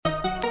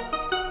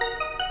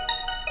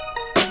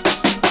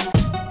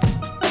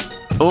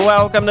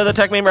Welcome to the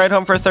Tech Meme Ride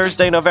Home for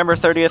Thursday, November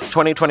 30th,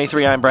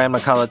 2023. I'm Brian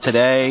McCullough.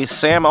 Today,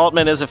 Sam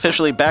Altman is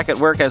officially back at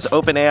work as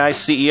OpenAI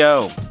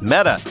CEO.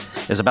 Meta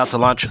is about to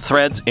launch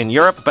Threads in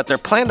Europe, but their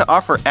plan to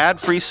offer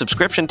ad-free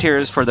subscription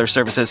tiers for their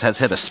services has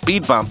hit a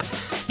speed bump.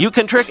 You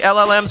can trick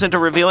LLMs into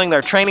revealing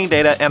their training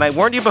data, and I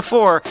warned you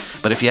before,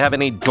 but if you have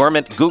any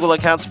dormant Google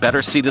accounts,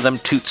 better see to them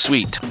toot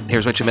sweet.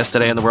 Here's what you missed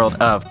today in the world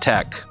of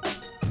tech.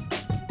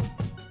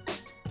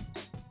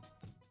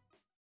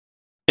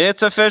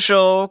 It's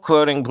official,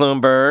 quoting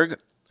Bloomberg.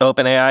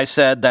 OpenAI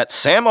said that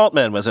Sam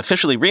Altman was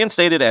officially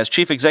reinstated as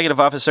chief executive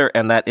officer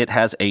and that it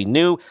has a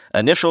new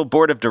initial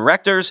board of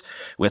directors,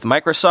 with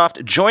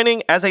Microsoft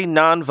joining as a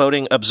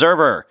non-voting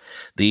observer.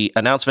 The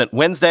announcement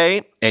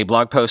Wednesday, a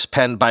blog post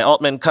penned by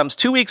Altman, comes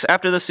 2 weeks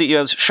after the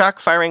CEO's shock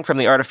firing from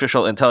the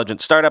artificial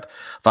intelligence startup,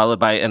 followed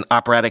by an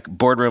operatic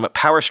boardroom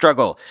power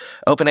struggle.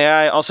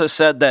 OpenAI also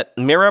said that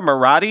Mira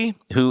Murati,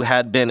 who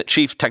had been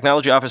chief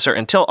technology officer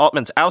until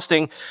Altman's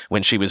ousting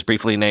when she was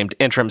briefly named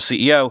interim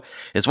CEO,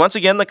 is once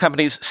again the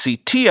company's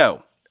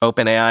CTO.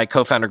 OpenAI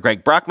co-founder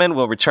Greg Brockman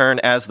will return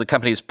as the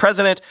company's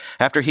president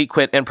after he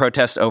quit in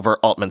protest over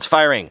Altman's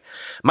firing.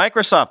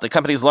 Microsoft, the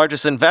company's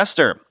largest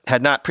investor,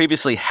 had not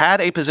previously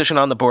had a position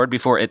on the board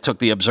before it took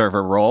the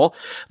observer role.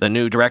 The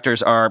new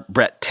directors are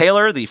Brett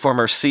Taylor, the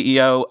former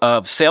CEO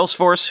of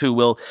Salesforce, who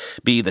will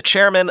be the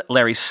chairman,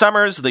 Larry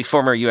Summers, the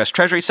former U.S.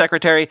 Treasury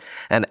Secretary,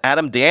 and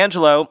Adam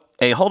D'Angelo,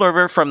 a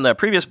holdover from the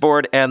previous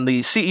board and the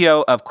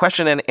CEO of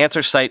question and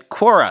answer site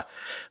Quora.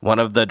 One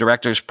of the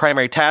director's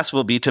primary tasks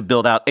will be to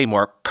build out a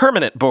more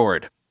permanent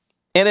board.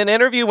 In an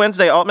interview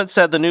Wednesday, Altman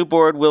said the new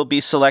board will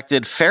be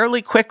selected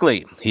fairly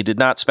quickly. He did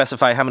not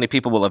specify how many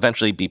people will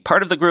eventually be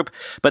part of the group,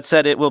 but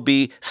said it will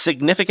be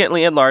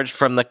significantly enlarged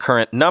from the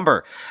current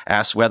number.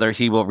 Asked whether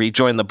he will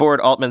rejoin the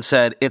board, Altman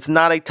said, "It's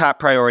not a top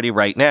priority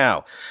right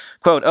now."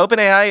 Quote,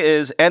 OpenAI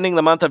is ending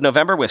the month of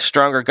November with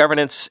stronger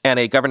governance and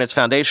a governance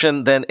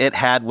foundation than it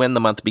had when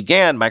the month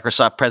began,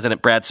 Microsoft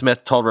President Brad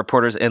Smith told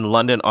reporters in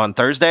London on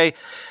Thursday.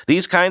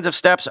 These kinds of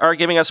steps are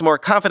giving us more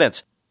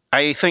confidence.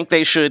 I think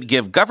they should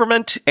give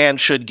government and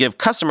should give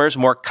customers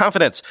more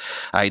confidence.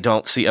 I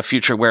don't see a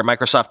future where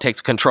Microsoft takes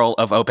control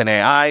of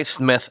OpenAI,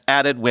 Smith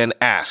added when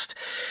asked.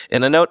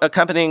 In a note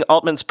accompanying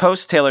Altman's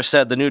post, Taylor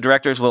said the new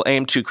directors will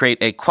aim to create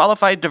a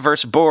qualified,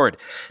 diverse board.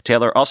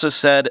 Taylor also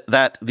said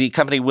that the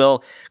company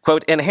will,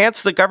 quote,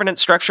 enhance the governance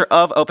structure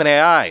of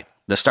OpenAI.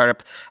 The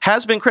startup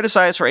has been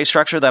criticized for a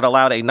structure that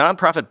allowed a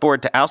nonprofit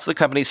board to oust the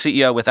company's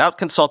CEO without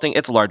consulting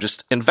its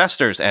largest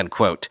investors, end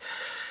quote.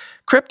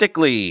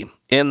 Cryptically,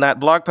 in that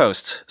blog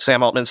post,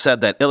 Sam Altman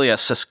said that Ilya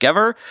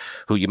Sutskever,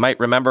 who you might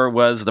remember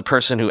was the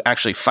person who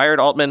actually fired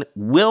Altman,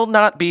 will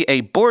not be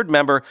a board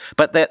member,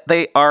 but that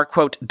they are,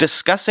 quote,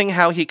 discussing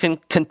how he can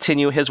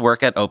continue his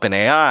work at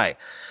OpenAI.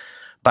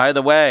 By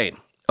the way,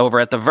 over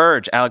at The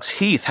Verge, Alex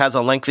Heath has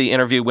a lengthy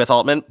interview with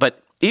Altman,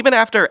 but even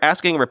after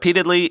asking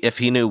repeatedly if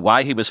he knew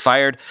why he was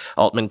fired,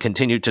 Altman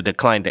continued to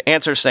decline to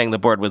answer, saying the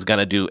board was going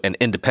to do an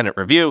independent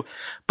review.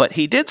 But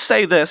he did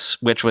say this,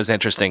 which was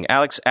interesting.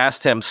 Alex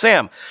asked him,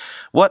 Sam,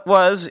 what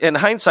was, in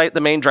hindsight,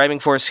 the main driving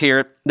force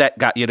here that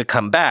got you to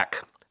come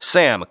back?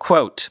 Sam,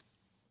 quote,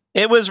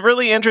 it was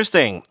really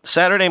interesting.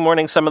 Saturday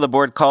morning, some of the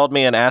board called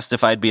me and asked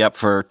if I'd be up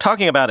for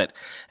talking about it.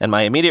 And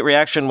my immediate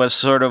reaction was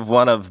sort of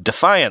one of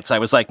defiance. I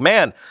was like,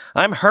 man,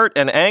 I'm hurt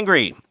and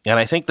angry, and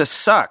I think this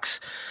sucks.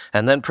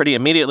 And then pretty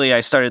immediately,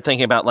 I started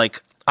thinking about,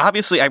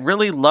 obviously, I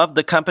really loved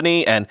the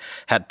company and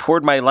had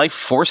poured my life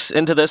force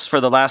into this for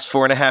the last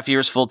 4.5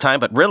 years full time,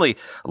 but really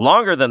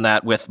longer than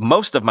that with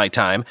most of my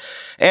time.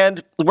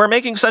 And we're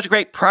making such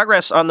great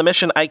progress on the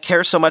mission I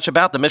care so much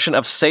about, the mission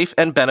of safe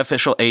and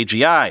beneficial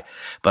AGI,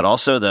 but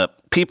also the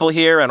people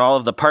here and all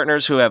of the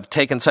partners who have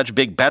taken such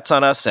big bets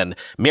on us, and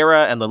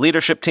Mira and the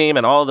leadership team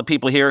and all of the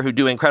people here who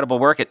do incredible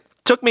work. It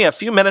took me a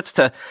few minutes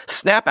to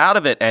snap out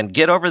of it and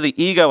get over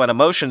the ego and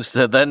emotions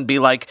to then be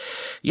like,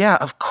 yeah,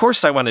 of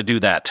course I want to do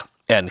that.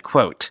 End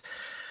quote.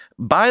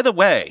 By the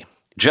way,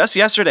 just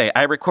yesterday,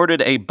 I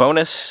recorded a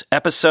bonus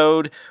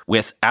episode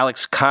with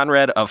Alex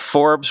Conrad of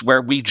Forbes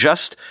where we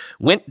just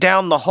went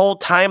down the whole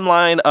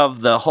timeline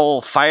of the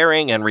whole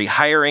firing and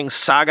rehiring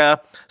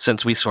saga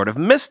since we sort of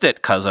missed it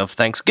because of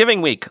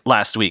Thanksgiving week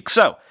last week.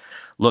 So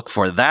look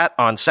for that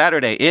on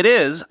Saturday. It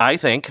is, I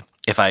think,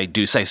 if I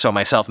do say so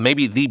myself,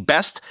 maybe the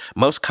best,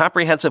 most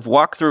comprehensive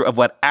walkthrough of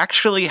what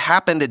actually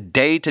happened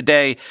day to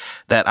day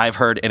that I've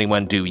heard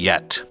anyone do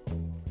yet.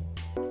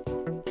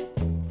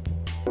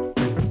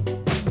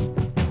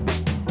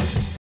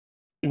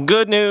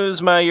 Good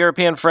news, my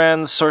European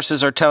friends.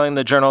 Sources are telling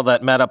the journal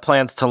that Meta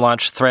plans to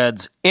launch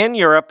Threads in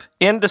Europe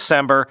in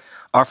December,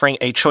 offering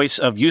a choice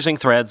of using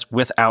Threads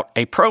without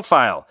a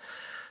profile.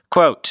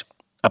 Quote,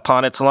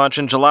 upon its launch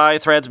in July,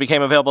 Threads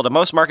became available to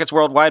most markets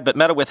worldwide, but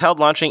Meta withheld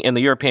launching in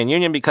the European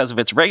Union because of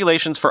its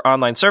regulations for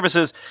online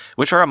services,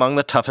 which are among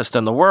the toughest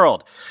in the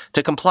world.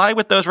 To comply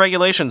with those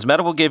regulations,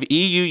 Meta will give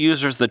EU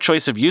users the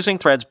choice of using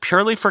Threads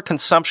purely for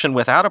consumption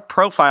without a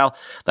profile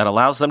that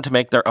allows them to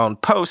make their own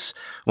posts,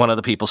 one of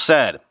the people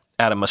said.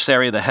 Adam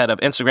Mosseri, the head of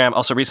Instagram,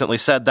 also recently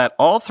said that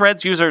all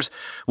Threads users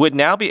would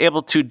now be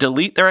able to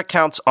delete their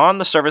accounts on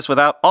the service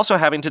without also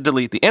having to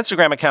delete the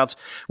Instagram accounts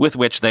with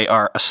which they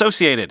are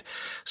associated.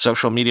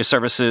 Social media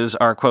services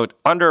are, quote,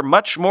 under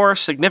much more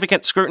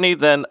significant scrutiny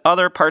than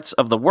other parts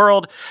of the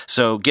world,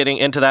 so getting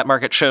into that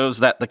market shows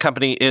that the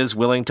company is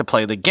willing to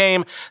play the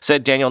game,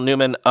 said Daniel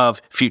Newman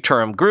of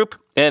Futurum Group,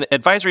 an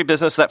advisory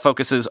business that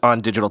focuses on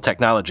digital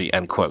technology,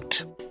 end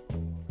quote.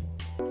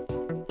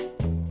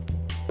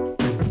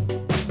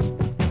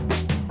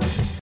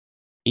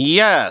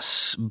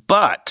 Yes,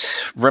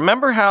 but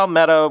remember how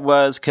Meta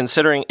was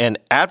considering an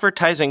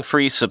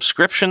advertising-free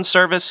subscription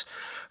service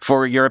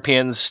for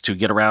Europeans to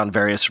get around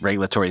various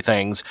regulatory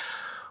things?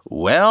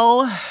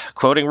 Well,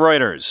 quoting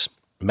Reuters,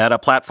 Meta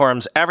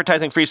Platforms'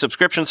 advertising-free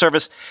subscription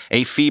service,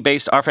 a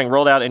fee-based offering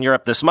rolled out in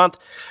Europe this month,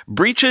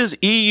 breaches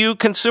EU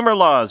consumer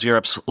laws,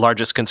 Europe's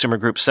largest consumer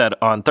group said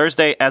on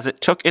Thursday as it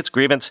took its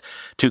grievance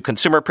to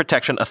consumer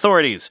protection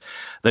authorities.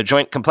 The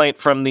joint complaint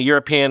from the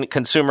European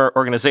Consumer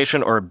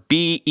Organization, or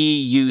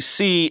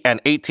BEUC, and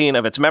 18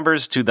 of its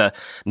members to the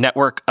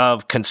Network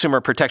of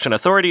Consumer Protection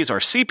Authorities, or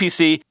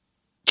CPC,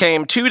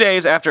 came 2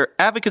 days after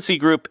advocacy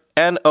group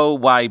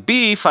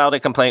NOYB filed a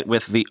complaint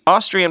with the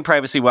Austrian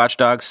privacy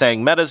watchdog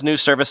saying Meta's new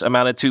service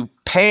amounted to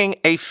paying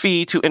a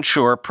fee to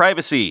ensure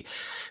privacy.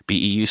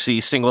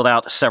 BEUC singled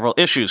out several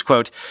issues.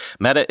 Quote,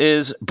 Meta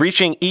is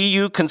breaching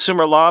EU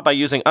consumer law by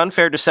using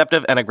unfair,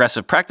 deceptive, and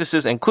aggressive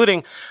practices,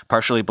 including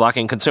partially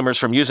blocking consumers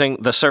from using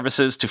the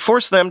services to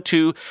force them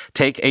to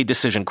take a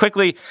decision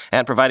quickly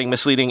and providing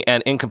misleading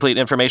and incomplete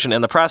information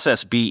in the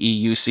process,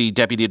 BEUC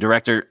Deputy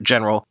Director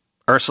General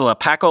Ursula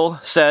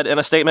Packel said in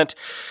a statement.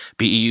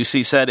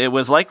 BEUC said it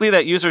was likely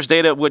that users'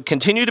 data would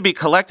continue to be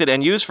collected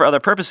and used for other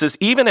purposes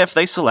even if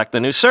they select the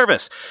new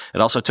service. It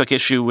also took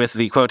issue with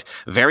the, quote,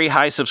 very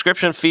high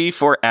subscription fee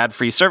for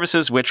ad-free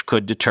services, which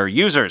could deter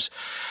users.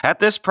 At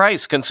this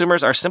price,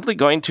 consumers are simply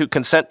going to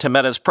consent to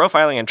Meta's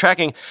profiling and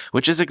tracking,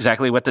 which is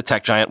exactly what the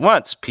tech giant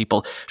wants.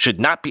 People should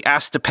not be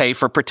asked to pay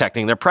for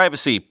protecting their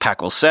privacy,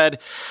 Packel said.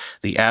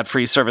 The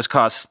ad-free service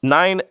costs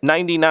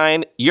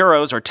 €9.99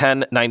 or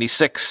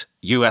 $10.96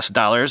 US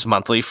dollars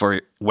monthly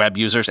for web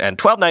users and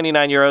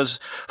 €12.99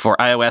 for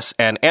iOS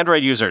and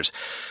Android users.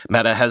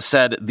 Meta has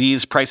said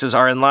these prices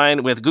are in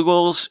line with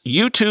Google's,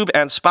 YouTube,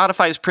 and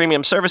Spotify's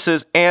premium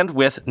services and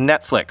with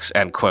Netflix,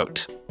 end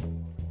quote.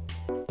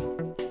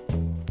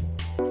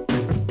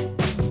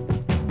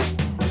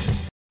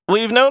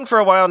 We've known for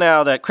a while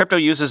now that crypto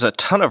uses a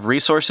ton of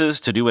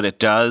resources to do what it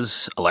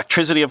does.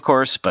 Electricity, of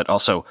course, but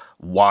also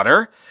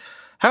water.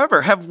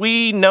 However, have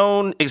we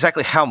known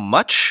exactly how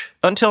much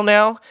until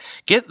now?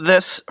 Get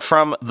this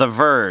from The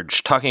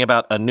Verge, talking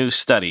about a new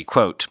study.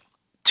 Quote,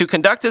 to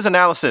conduct his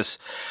analysis,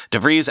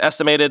 DeVries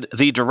estimated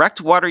the direct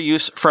water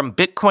use from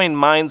Bitcoin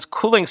mines'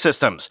 cooling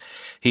systems.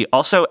 He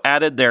also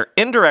added their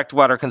indirect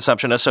water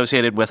consumption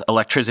associated with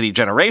electricity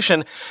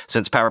generation,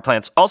 since power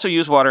plants also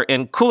use water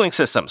in cooling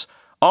systems.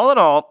 All in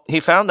all, he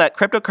found that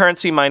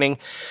cryptocurrency mining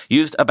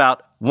used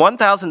about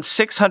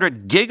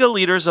 1,600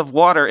 gigaliters of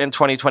water in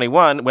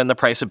 2021 when the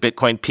price of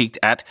Bitcoin peaked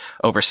at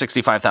over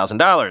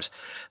 $65,000.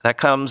 That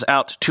comes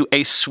out to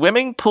a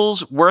swimming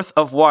pool's worth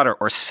of water,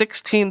 or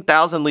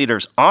 16,000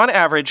 liters on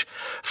average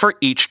for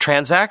each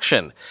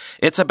transaction.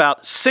 It's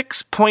about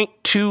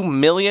 6.2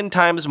 million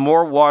times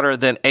more water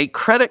than a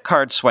credit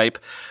card swipe,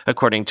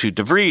 according to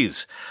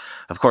DeVries.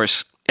 Of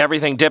course,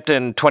 everything dipped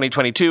in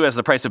 2022 as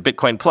the price of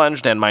Bitcoin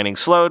plunged and mining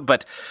slowed,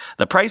 but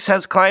the price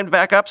has climbed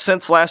back up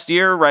since last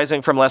year,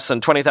 rising from less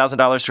than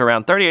 $20,000 to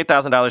around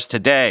 $38,000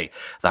 today.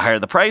 The higher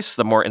the price,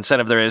 the more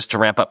incentive there is to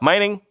ramp up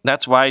mining.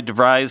 That's why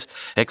DeVries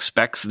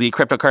expects the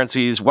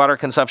cryptocurrency's water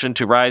consumption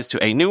to rise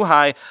to a new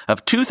high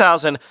of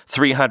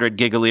 2,300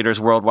 gigaliters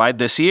worldwide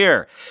this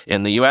year.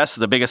 In the US,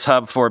 the biggest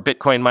hub for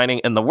Bitcoin mining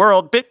in the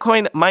world,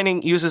 Bitcoin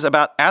mining uses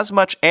about as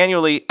much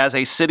annually as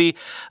a city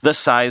the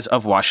size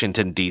of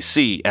Washington,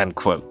 D.C., end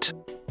quote.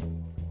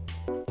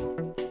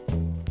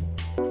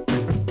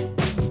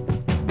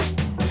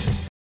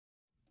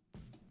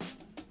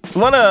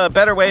 Want a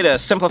better way to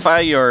simplify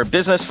your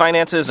business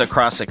finances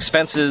across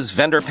expenses,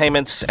 vendor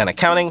payments, and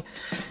accounting?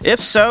 If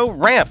so,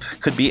 Ramp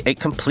could be a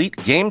complete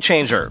game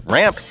changer.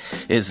 Ramp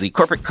is the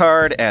corporate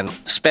card and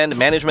spend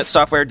management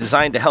software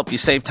designed to help you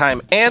save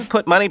time and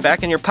put money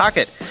back in your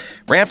pocket.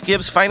 Ramp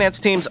gives finance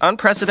teams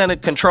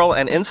unprecedented control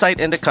and insight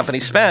into company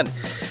spend.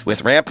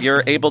 With Ramp,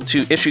 you're able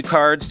to issue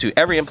cards to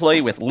every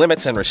employee with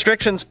limits and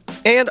restrictions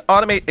and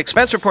automate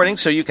expense reporting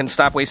so you can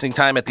stop wasting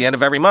time at the end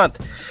of every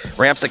month.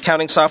 Ramp's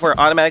accounting software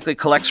automatically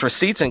collects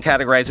receipts and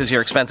categorizes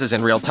your expenses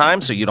in real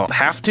time so you don't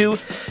have to.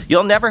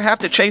 You'll never have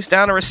to chase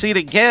down a receipt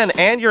again,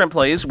 and your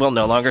employees will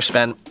no longer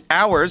spend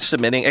hours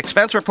submitting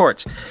expense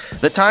reports.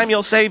 The time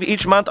you'll save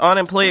each month on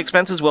employee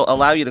expenses will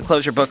allow you to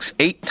close your books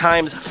 8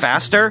 times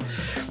faster.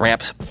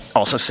 Ramp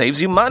also saves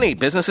you money.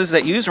 Businesses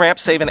that use Ramp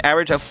save an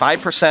average of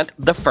 5%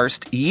 the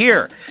first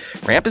year.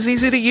 Ramp is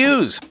easy to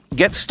use.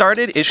 Get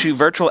started, issue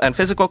virtual and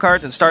physical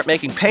cards, and start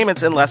making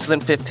payments in less than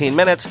 15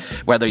 minutes,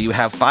 whether you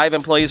have 5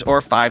 employees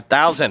or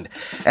 5,000.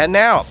 And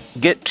now,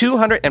 get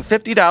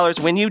 $250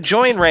 when you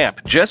join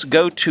Ramp. Just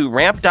go to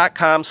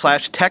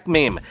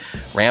ramp.com/techmeme.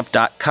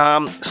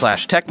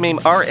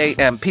 Ramp.com/techmeme,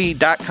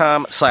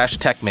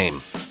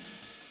 ramp.com/techmeme.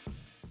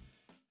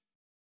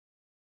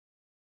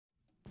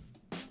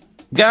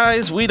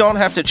 Guys, we don't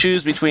have to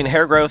choose between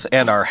hair growth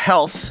and our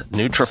health.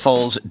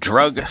 Nutrafol's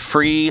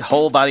drug-free,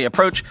 whole-body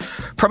approach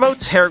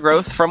promotes hair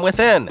growth from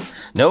within.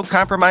 No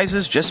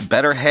compromises, just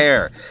better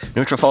hair.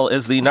 Nutrafol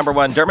is the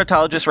 #1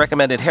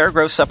 dermatologist-recommended hair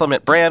growth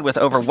supplement brand with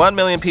over 1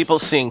 million people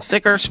seeing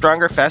thicker,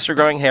 stronger,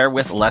 faster-growing hair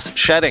with less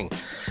shedding.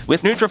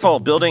 With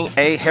Nutrafol, building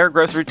a hair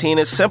growth routine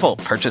is simple.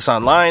 Purchase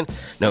online,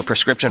 no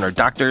prescription or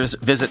doctor's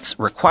visits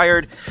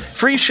required.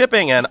 Free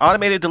shipping and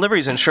automated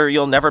deliveries ensure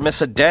you'll never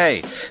miss a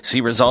day. See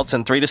results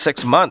in 3 to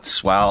 6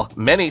 months. While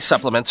many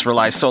supplements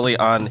rely solely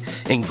on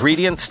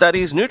ingredient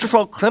studies,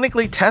 Nutrafol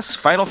clinically tests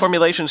final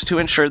formulations to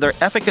ensure their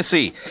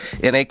efficacy.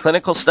 In a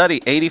clinical study,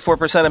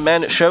 84% of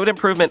men showed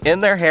improvement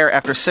in their hair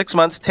after 6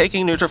 months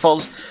taking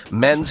Nutrafol's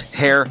men's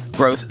hair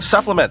growth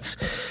supplements.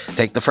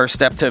 Take the first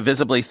step to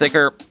visibly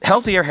thicker,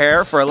 healthier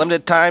hair. For a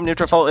limited time,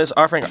 Nutrafol is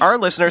offering our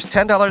listeners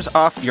 $10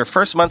 off your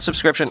first month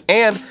subscription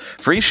and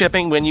free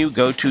shipping when you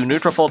go to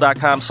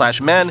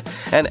Nutrafol.com/men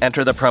and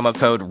enter the promo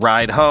code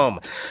RIDEHOME.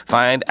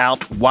 Find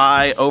out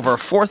why over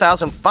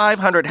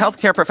 4,500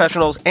 healthcare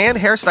professionals and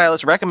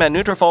hairstylists recommend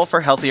Nutrafol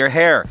for healthier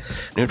hair.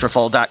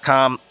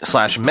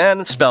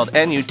 Nutrafol.com/men, spelled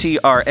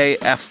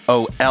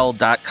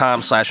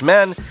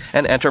Nutrafol.com/men,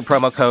 and enter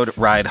promo code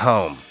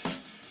RIDEHOME.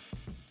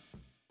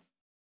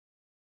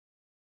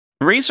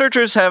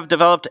 Researchers have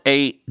developed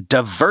a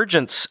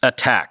divergence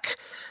attack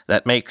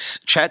that makes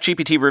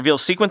ChatGPT reveal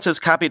sequences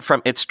copied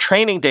from its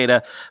training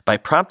data by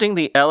prompting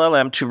the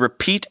LLM to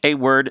repeat a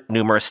word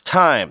numerous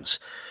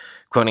times.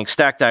 Quoting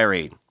Stack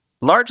Diary,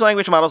 large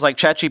language models like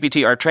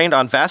ChatGPT are trained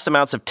on vast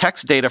amounts of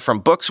text data from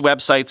books,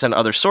 websites, and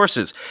other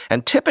sources,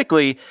 and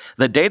typically,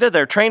 the data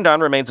they're trained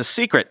on remains a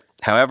secret.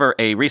 However,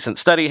 a recent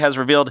study has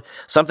revealed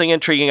something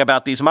intriguing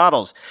about these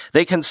models.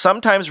 They can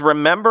sometimes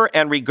remember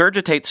and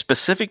regurgitate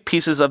specific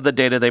pieces of the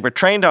data they were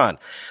trained on.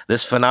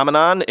 This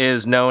phenomenon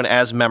is known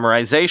as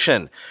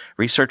memorization.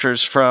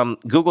 Researchers from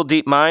Google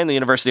DeepMind, the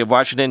University of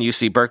Washington,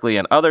 UC Berkeley,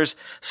 and others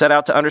set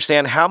out to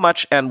understand how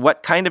much and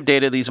what kind of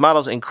data these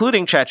models,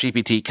 including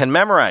ChatGPT, can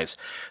memorize.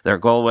 Their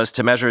goal was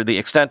to measure the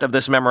extent of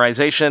this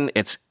memorization,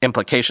 its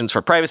implications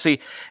for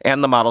privacy,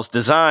 and the model's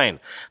design.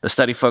 The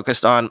study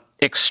focused on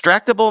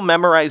extractable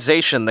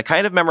memorization, the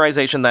kind of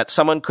memorization that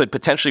someone could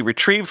potentially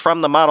retrieve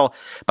from the model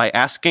by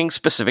asking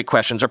specific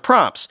questions or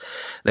prompts.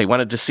 They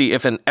wanted to see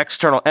if an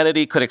external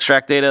entity could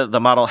extract data the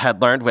model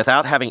had learned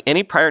without having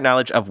any prior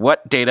knowledge of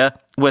what data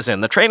was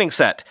in the training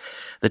set.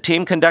 The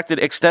team conducted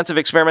extensive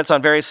experiments on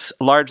various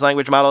large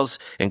language models,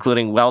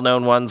 including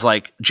well-known ones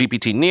like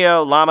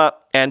GPT-Neo, Llama,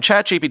 and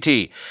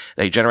ChatGPT.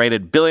 They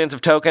generated billions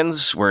of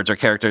tokens, words or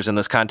characters in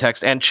this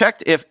context, and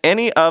checked if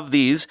any of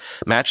these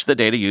matched the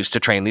data used to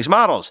train these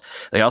models.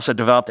 They also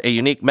developed a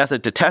unique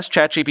method to test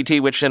ChatGPT,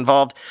 which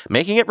involved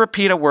making it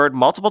repeat a word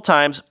multiple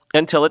times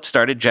until it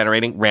started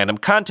generating random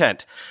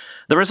content.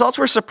 The results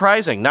were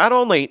surprising. Not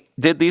only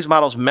did these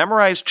models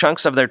memorize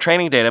chunks of their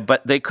training data,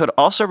 but they could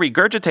also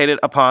regurgitate it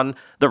upon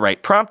the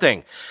right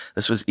prompting.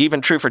 This was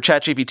even true for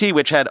ChatGPT,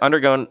 which had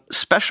undergone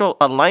special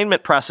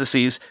alignment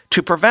processes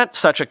to prevent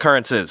such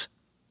occurrences.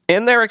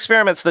 In their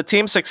experiments, the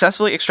team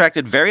successfully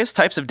extracted various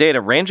types of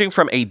data ranging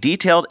from a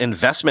detailed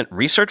investment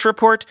research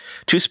report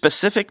to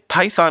specific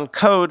Python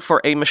code for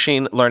a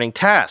machine learning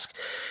task.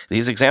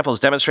 These examples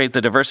demonstrate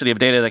the diversity of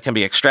data that can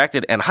be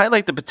extracted and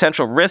highlight the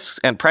potential risks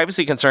and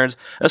privacy concerns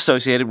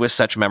associated with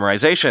such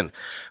memorization.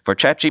 For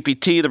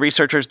ChatGPT, the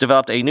researchers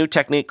developed a new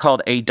technique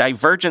called a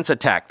divergence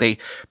attack. They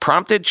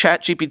prompted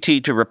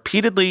ChatGPT to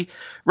repeatedly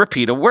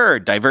repeat a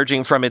word,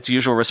 diverging from its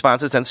usual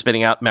responses and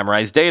spitting out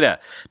memorized data.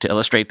 To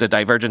illustrate the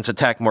divergence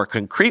attack more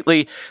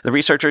concretely, the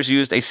researchers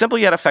used a simple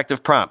yet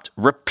effective prompt: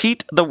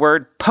 repeat the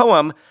word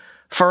poem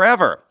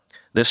forever.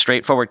 This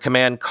straightforward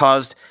command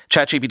caused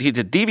ChatGPT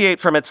to deviate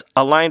from its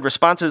aligned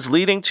responses,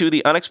 leading to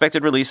the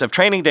unexpected release of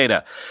training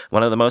data.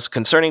 One of the most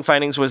concerning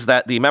findings was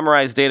that the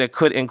memorized data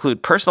could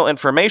include personal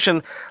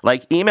information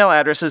like email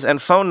addresses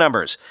and phone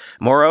numbers.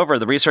 Moreover,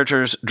 the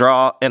researchers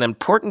draw an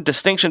important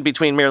distinction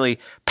between merely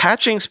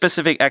patching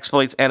specific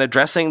exploits and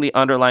addressing the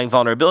underlying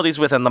vulnerabilities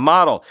within the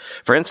model.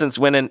 For instance,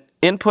 when an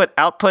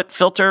input-output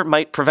filter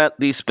might prevent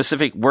the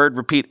specific word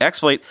repeat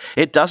exploit,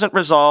 it doesn't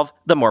resolve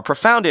the more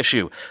profound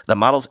issue: the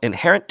model's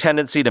inherent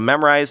tendency to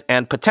memorize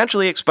and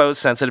potentially expose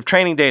sensitive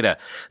training data.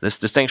 This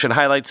distinction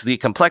highlights the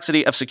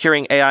complexity of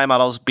securing AI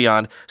models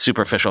beyond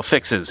superficial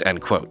fixes,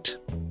 end quote.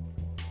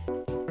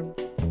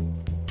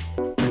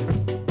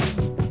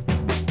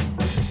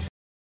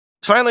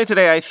 Finally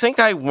today, I think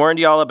I warned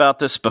y'all about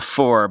this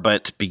before,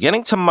 but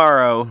beginning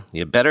tomorrow,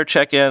 you better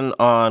check in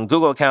on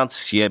Google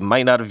accounts you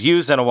might not have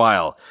used in a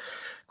while.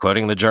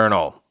 Quoting the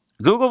Journal,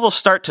 Google will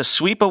start to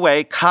sweep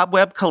away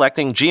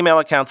cobweb-collecting Gmail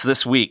accounts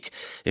this week.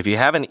 If you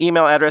have an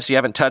email address you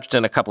haven't touched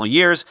in a couple of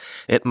years,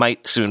 it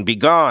might soon be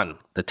gone.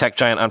 The tech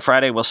giant on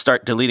Friday will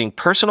start deleting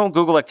personal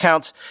Google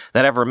accounts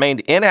that have remained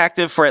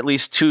inactive for at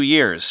least 2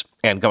 years.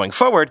 And going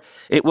forward,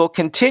 it will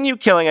continue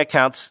killing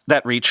accounts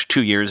that reach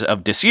 2 years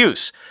of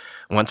disuse.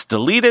 Once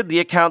deleted, the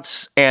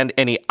accounts and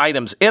any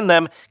items in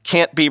them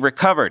can't be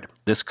recovered.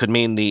 This could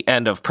mean the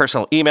end of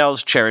personal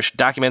emails, cherished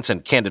documents,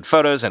 and candid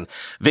photos and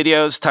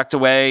videos tucked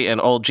away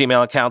in old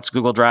Gmail accounts,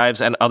 Google Drives,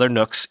 and other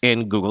nooks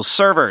in Google's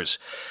servers.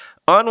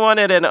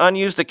 Unwanted and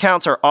unused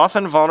accounts are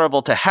often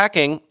vulnerable to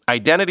hacking,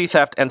 identity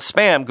theft, and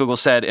spam, Google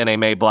said in a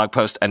May blog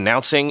post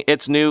announcing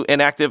its new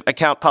inactive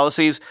account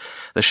policies.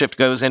 The shift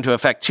goes into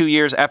effect 2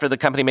 years after the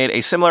company made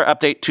a similar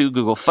update to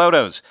Google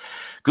Photos.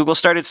 Google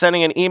started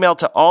sending an email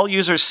to all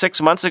users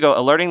 6 months ago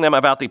alerting them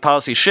about the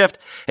policy shift,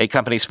 a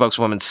company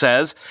spokeswoman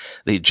says.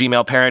 The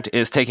Gmail parent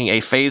is taking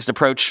a phased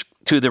approach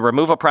to the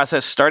removal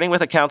process, starting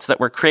with accounts that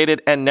were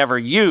created and never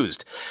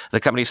used. The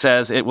company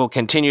says it will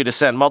continue to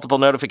send multiple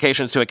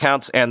notifications to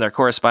accounts and their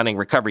corresponding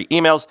recovery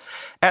emails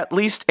at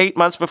least 8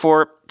 months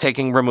before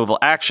taking removal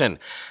action.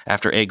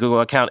 After a Google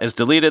account is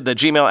deleted, the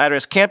Gmail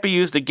address can't be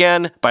used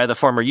again by the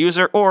former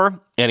user or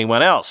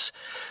anyone else.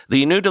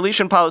 The new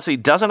deletion policy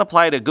doesn't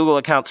apply to Google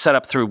accounts set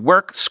up through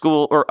work,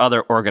 school, or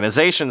other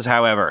organizations,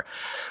 however.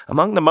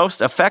 Among the most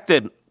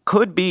affected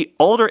could be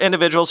older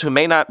individuals who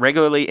may not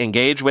regularly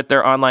engage with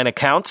their online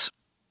accounts.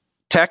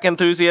 Tech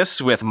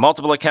enthusiasts with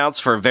multiple accounts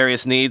for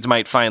various needs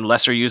might find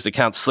lesser-used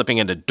accounts slipping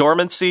into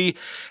dormancy,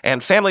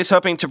 and families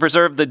hoping to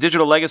preserve the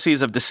digital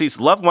legacies of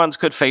deceased loved ones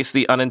could face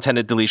the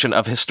unintended deletion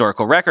of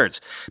historical records.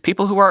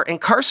 People who are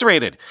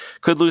incarcerated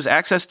could lose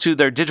access to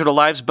their digital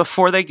lives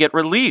before they get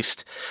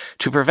released.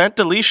 To prevent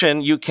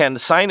deletion, you can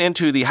sign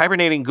into the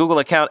hibernating Google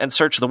account and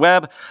search the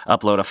web,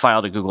 upload a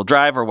file to Google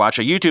Drive, or watch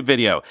a YouTube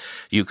video.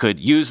 You could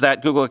use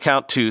that Google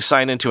account to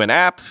sign into an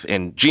app.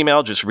 In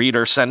Gmail, just read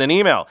or send an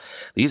email.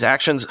 These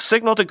actions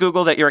signal to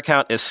Google that your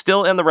account is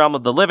still in the realm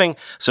of the living,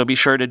 so be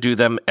sure to do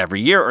them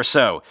every year or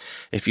so.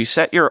 If you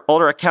set your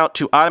older account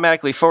to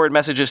automatically forward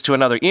messages to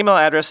another email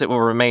address, it will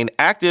remain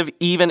active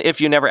even if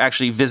you never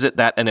actually visit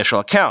that initial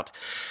account.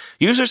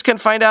 Users can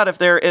find out if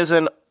there is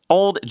an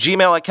old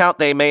Gmail account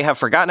they may have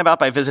forgotten about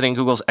by visiting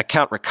Google's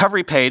account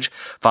recovery page.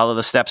 Follow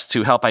the steps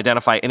to help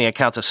identify any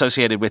accounts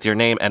associated with your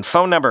name and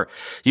phone number.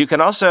 You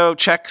can also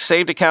check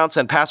saved accounts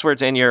and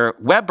passwords in your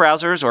web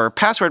browsers or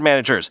password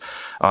managers.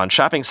 On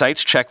shopping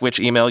sites, check which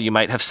email you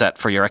might have set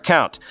for your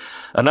account.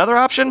 Another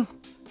option?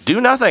 Do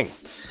nothing.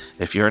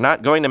 If you're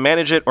not going to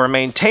manage it or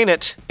maintain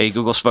it, a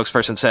Google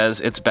spokesperson says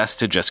it's best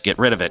to just get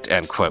rid of it,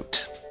 end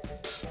quote.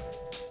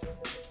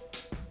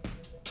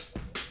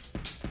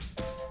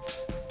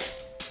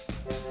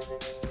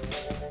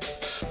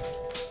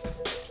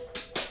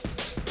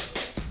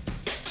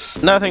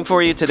 Nothing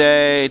for you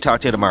today.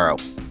 Talk to you tomorrow.